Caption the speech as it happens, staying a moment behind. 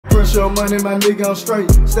pressure on money, my nigga, I'm straight.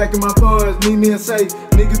 Stacking my funds, need me a safe.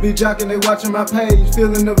 Niggas be jocking, they watching my page.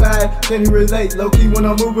 Feeling the vibe, can you relate? Low key when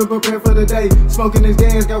I'm moving, prepare for the day. Smoking this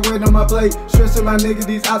gas, got weight on my plate. Stressing my nigga,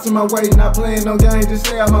 these outs in my way. Not playing no games, just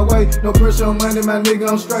stay out my way. No pressure on money, my nigga,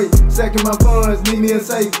 I'm straight. Stacking my funds, need me a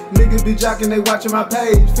safe. Niggas be jocking, they watching my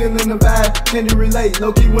page. Feeling the vibe, can you relate?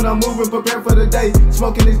 Low key when I'm moving, prepare for the day.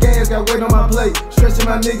 Smoking this gas, got weight on my plate. Stressing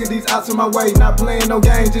my nigga, these outs in my way. Not playing no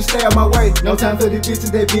games, just stay out my way. No time for these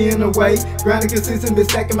bitches that be in the way. Grinding consistent, been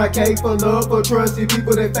stacking my cake. For love, for trust, these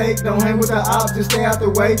people that fake. Don't hang with the ops, just stay out the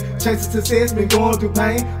way. Chasing success, been going through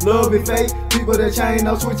pain. Love and fake, people that change.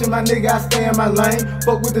 No switching my nigga, I stay in my lane.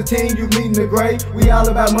 Fuck with the team, you meeting the grade. We all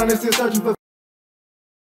about money, still searching for